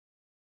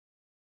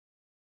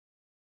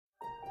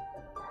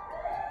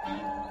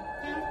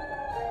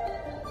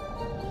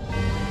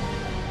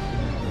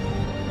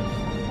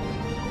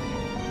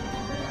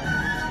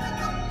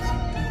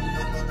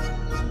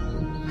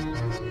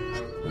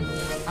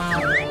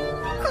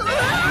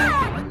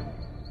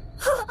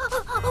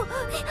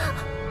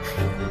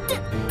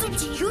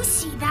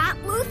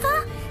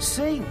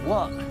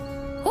What?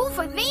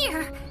 Over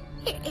there.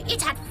 It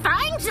had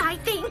fangs, I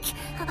think.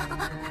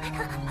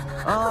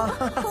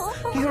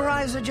 Oh, your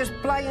eyes are just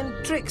playing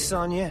tricks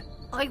on you.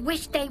 I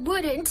wish they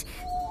wouldn't.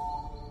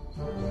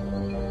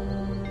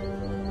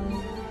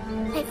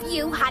 If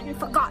you hadn't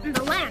forgotten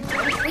the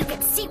lantern, we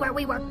could see where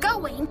we were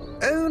going.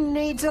 Who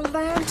needs a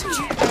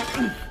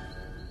lantern?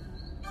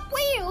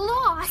 We're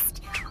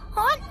lost,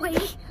 aren't we?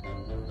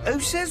 Who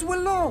says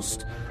we're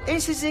lost?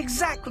 This is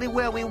exactly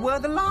where we were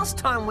the last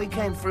time we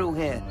came through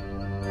here.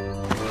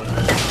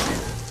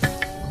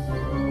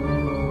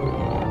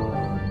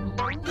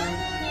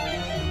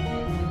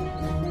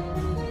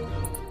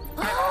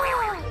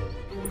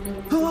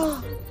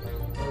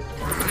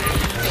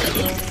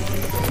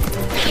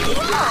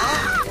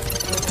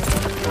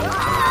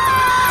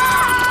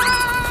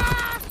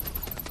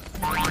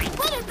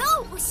 What are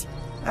those?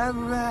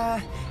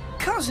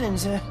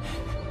 Cousins,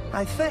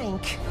 I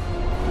think.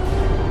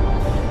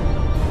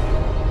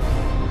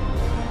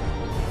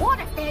 What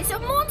if there's a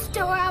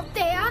monster out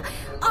there?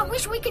 I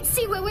wish we could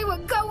see where we were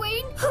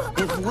going.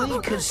 If we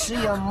could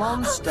see a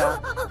monster,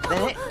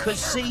 then it could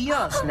see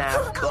us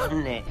now,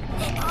 couldn't it?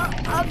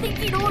 I think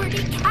it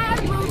already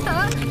can,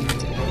 Luther.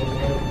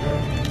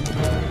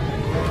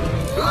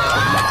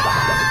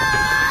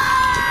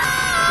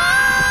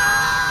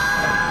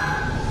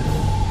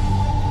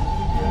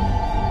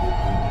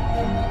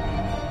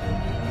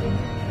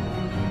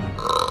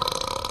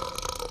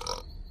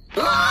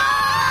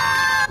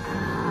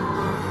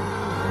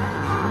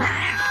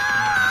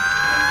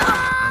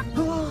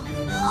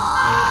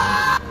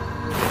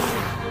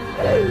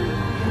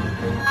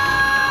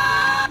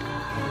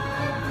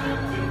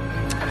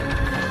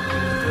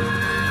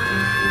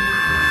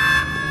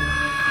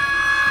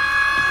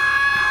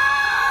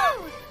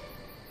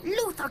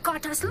 Luther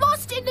got us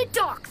lost in the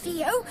dark,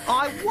 Theo.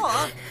 I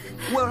what?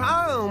 We're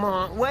home,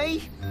 aren't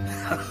we?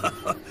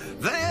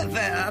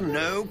 There,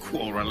 no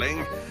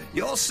quarreling.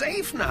 You're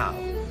safe now.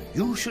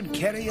 You should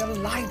carry a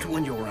light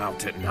when you're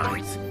out at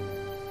night.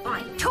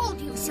 I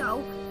told you so.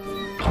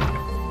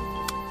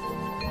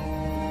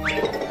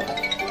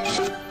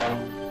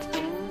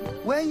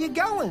 Where are you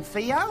going,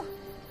 Theo?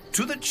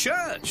 To the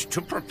church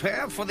to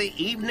prepare for the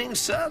evening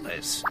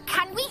service.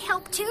 Can we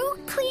help too,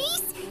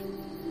 please?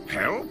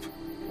 Help?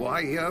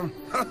 Why,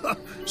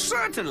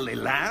 certainly,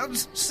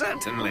 lads,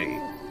 certainly.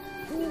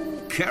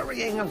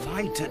 Carrying a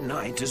light at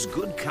night is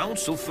good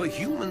counsel for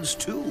humans,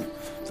 too.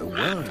 The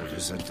world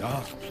is a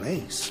dark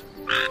place.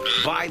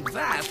 By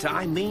that,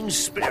 I mean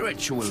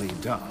spiritually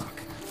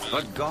dark.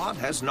 But God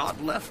has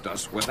not left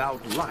us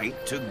without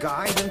light to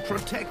guide and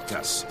protect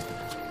us.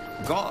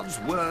 God's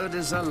word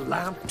is a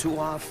lamp to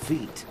our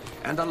feet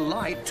and a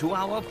light to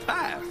our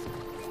path.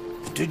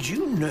 Did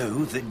you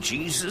know that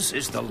Jesus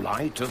is the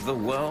light of the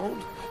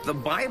world? The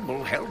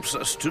Bible helps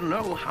us to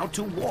know how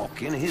to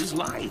walk in his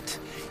light.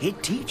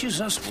 It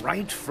teaches us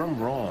right from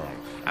wrong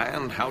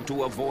and how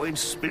to avoid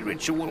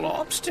spiritual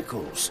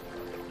obstacles.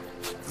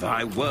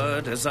 Thy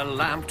word is a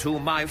lamp to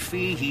my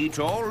feet,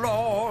 O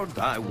Lord.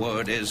 Thy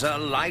word is a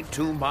light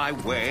to my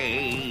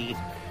way.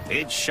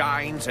 It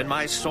shines in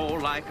my soul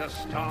like a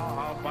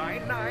star by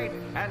night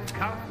and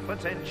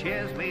comforts and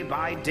cheers me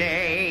by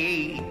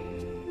day.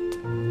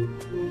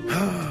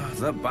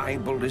 The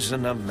Bible is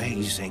an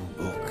amazing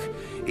book.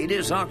 It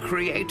is our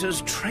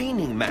Creator's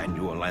training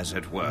manual, as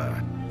it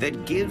were,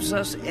 that gives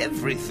us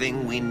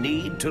everything we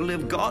need to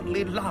live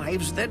godly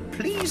lives that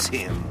please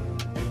Him.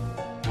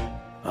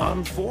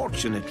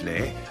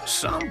 Unfortunately,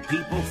 some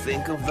people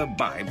think of the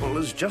Bible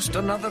as just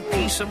another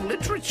piece of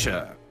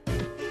literature.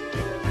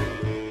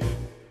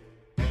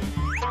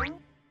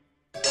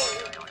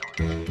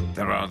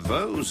 There are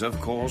those, of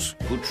course,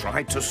 who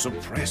try to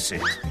suppress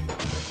it.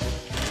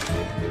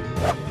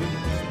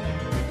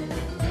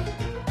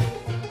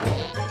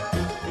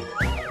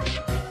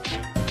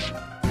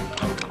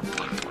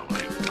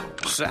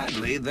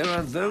 Sadly, there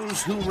are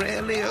those who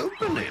rarely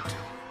open it.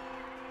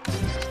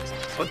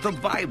 But the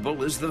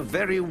Bible is the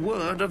very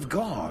Word of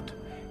God,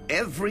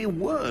 every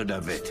word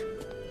of it.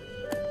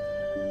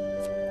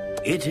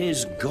 It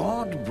is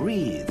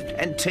God-breathed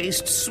and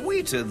tastes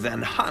sweeter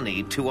than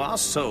honey to our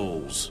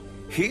souls.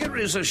 Here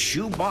is a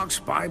Shoebox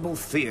Bible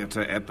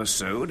Theater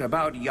episode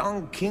about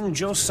young King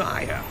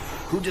Josiah,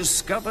 who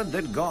discovered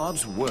that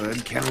God's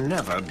Word can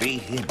never be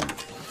hidden.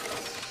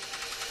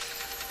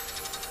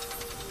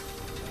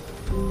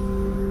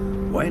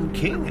 When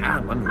King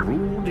Ammon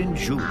ruled in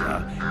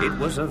Judah, it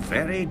was a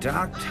very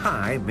dark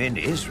time in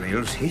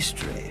Israel's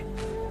history.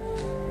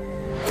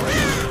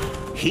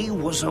 He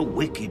was a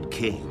wicked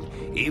king,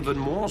 even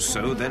more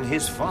so than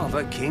his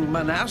father, King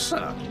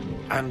Manasseh,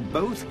 and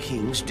both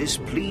kings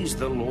displeased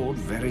the Lord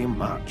very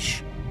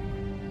much.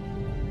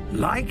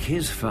 Like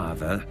his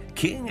father,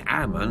 King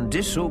Ammon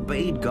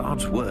disobeyed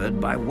God's word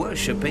by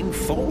worshipping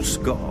false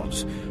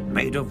gods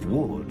made of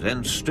wood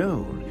and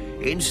stone,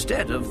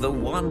 instead of the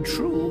one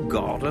true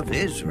God of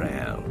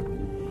Israel.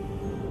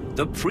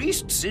 The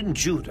priests in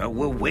Judah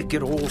were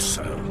wicked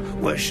also,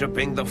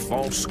 worshipping the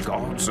false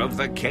gods of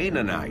the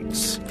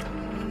Canaanites.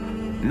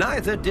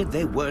 Neither did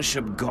they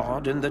worship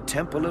God in the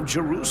temple of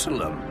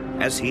Jerusalem,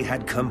 as he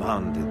had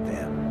commanded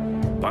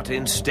them. But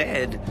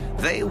instead,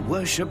 they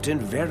worshipped in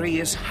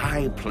various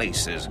high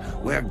places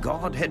where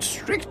God had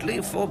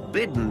strictly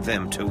forbidden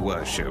them to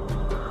worship.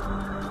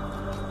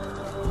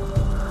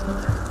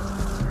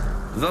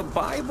 The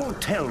Bible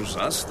tells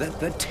us that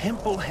the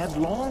temple had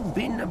long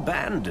been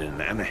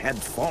abandoned and had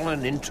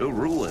fallen into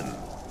ruin.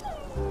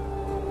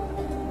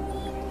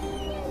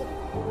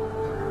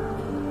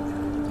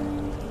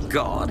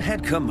 God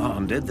had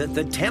commanded that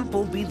the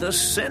temple be the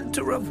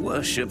center of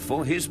worship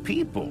for his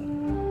people,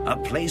 a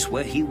place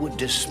where he would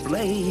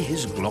display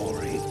his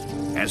glory,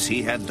 as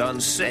he had done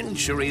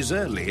centuries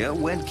earlier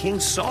when King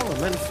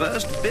Solomon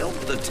first built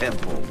the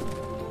temple.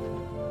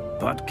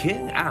 But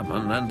King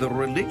Ammon and the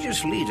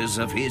religious leaders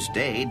of his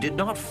day did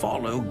not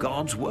follow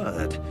God's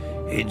word.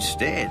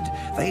 Instead,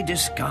 they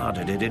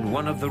discarded it in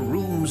one of the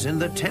rooms in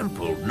the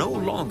temple, no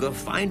longer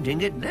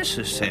finding it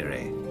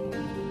necessary.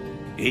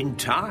 In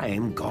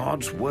time,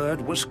 God's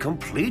word was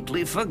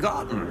completely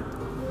forgotten.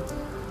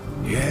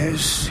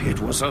 Yes, it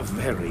was a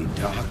very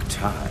dark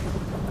time.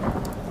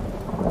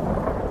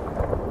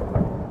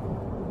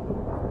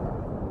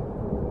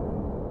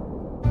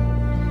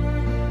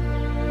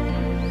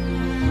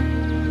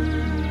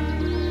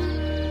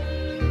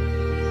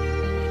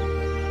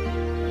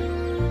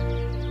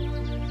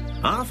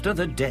 After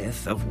the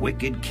death of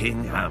wicked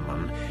King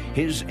Ammon,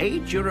 his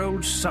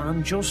 8-year-old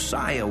son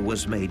Josiah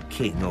was made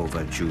king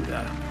over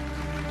Judah.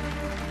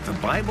 The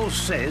Bible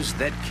says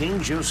that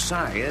King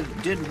Josiah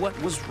did what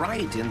was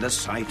right in the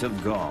sight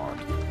of God.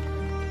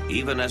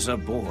 Even as a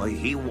boy,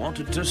 he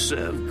wanted to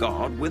serve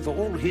God with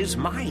all his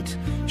might,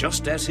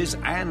 just as his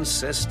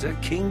ancestor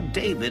King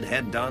David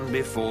had done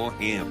before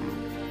him.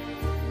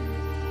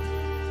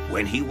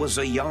 When he was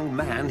a young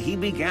man, he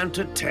began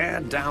to tear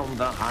down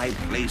the high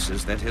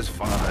places that his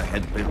father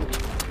had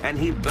built, and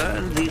he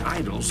burned the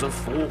idols of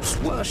false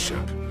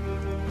worship.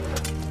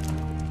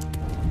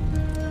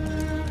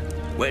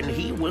 When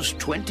he was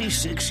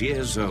 26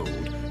 years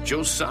old,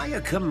 Josiah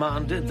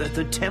commanded that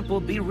the temple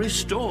be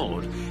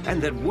restored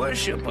and that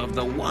worship of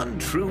the one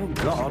true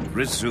God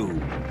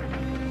resumed.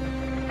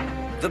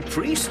 The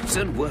priests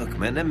and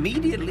workmen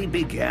immediately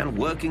began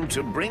working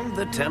to bring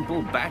the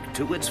temple back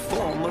to its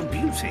form of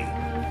beauty.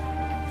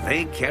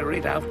 They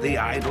carried out the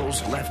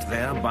idols left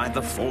there by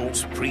the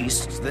false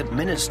priests that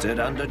ministered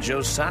under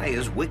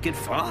Josiah's wicked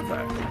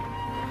father.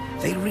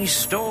 They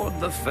restored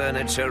the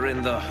furniture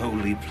in the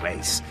holy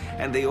place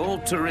and the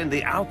altar in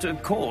the outer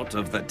court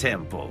of the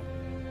temple.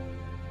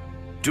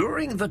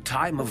 During the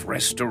time of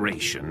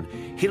restoration,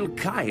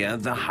 Hilkiah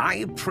the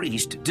high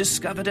priest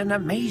discovered an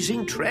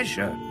amazing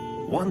treasure,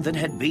 one that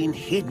had been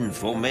hidden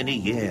for many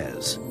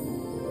years.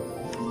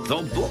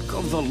 The book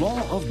of the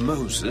law of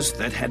Moses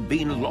that had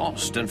been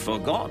lost and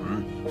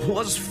forgotten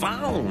was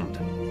found.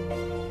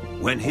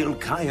 When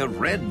Hilkiah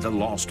read the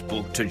lost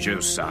book to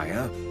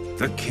Josiah,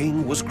 the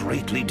king was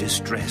greatly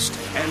distressed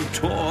and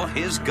tore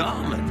his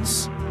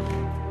garments.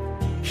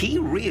 He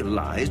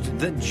realized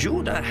that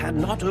Judah had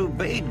not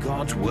obeyed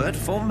God's word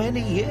for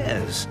many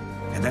years,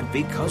 and that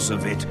because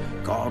of it,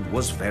 God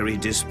was very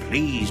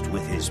displeased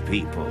with his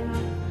people.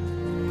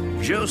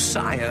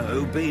 Josiah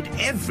obeyed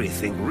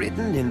everything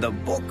written in the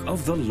book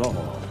of the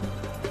law.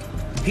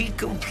 He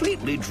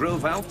completely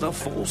drove out the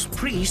false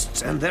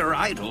priests and their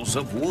idols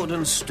of wood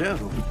and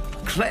stone,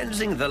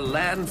 cleansing the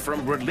land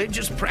from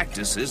religious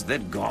practices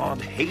that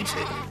God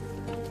hated.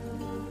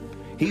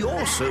 He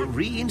also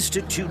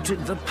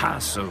reinstituted the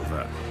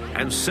Passover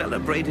and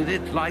celebrated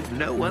it like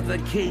no other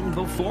king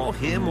before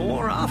him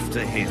or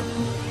after him.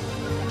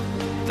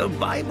 The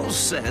Bible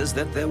says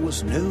that there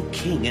was no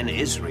king in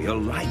Israel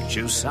like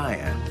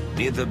Josiah,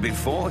 neither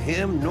before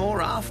him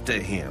nor after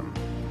him.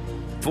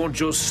 For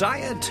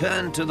Josiah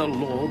turned to the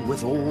Lord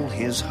with all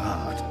his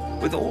heart,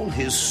 with all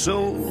his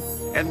soul,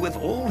 and with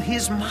all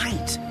his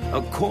might,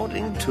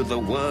 according to the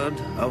word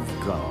of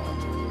God.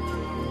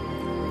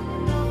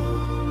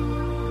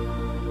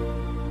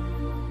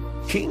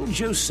 King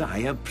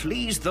Josiah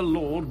pleased the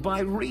Lord by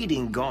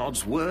reading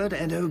God's word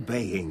and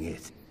obeying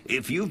it.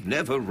 If you've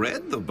never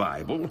read the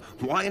Bible,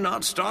 why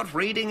not start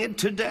reading it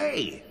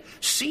today?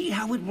 See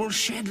how it will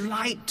shed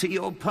light to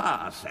your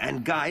path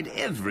and guide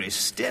every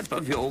step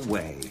of your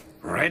way.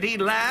 Ready,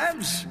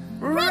 lads?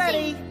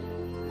 Ready!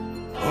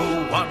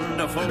 Oh,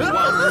 wonderful,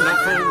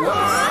 wonderful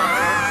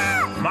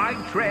world! My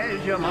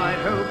treasure, my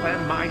hope,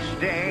 and my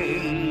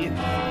stay.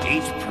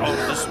 Each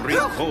promise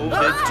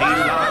recorded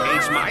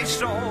delights my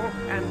soul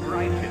and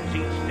brightens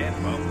each step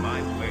of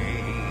my way.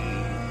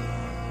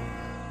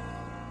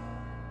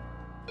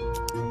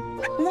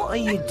 What are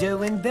you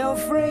doing,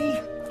 Belfry?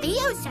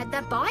 Theo said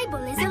the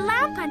Bible is a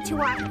lamp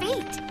unto our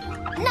feet.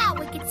 Now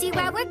we can see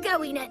where we're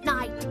going at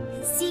night.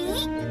 See?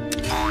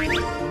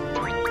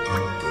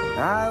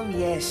 Oh,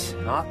 yes,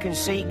 I can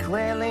see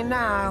clearly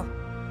now.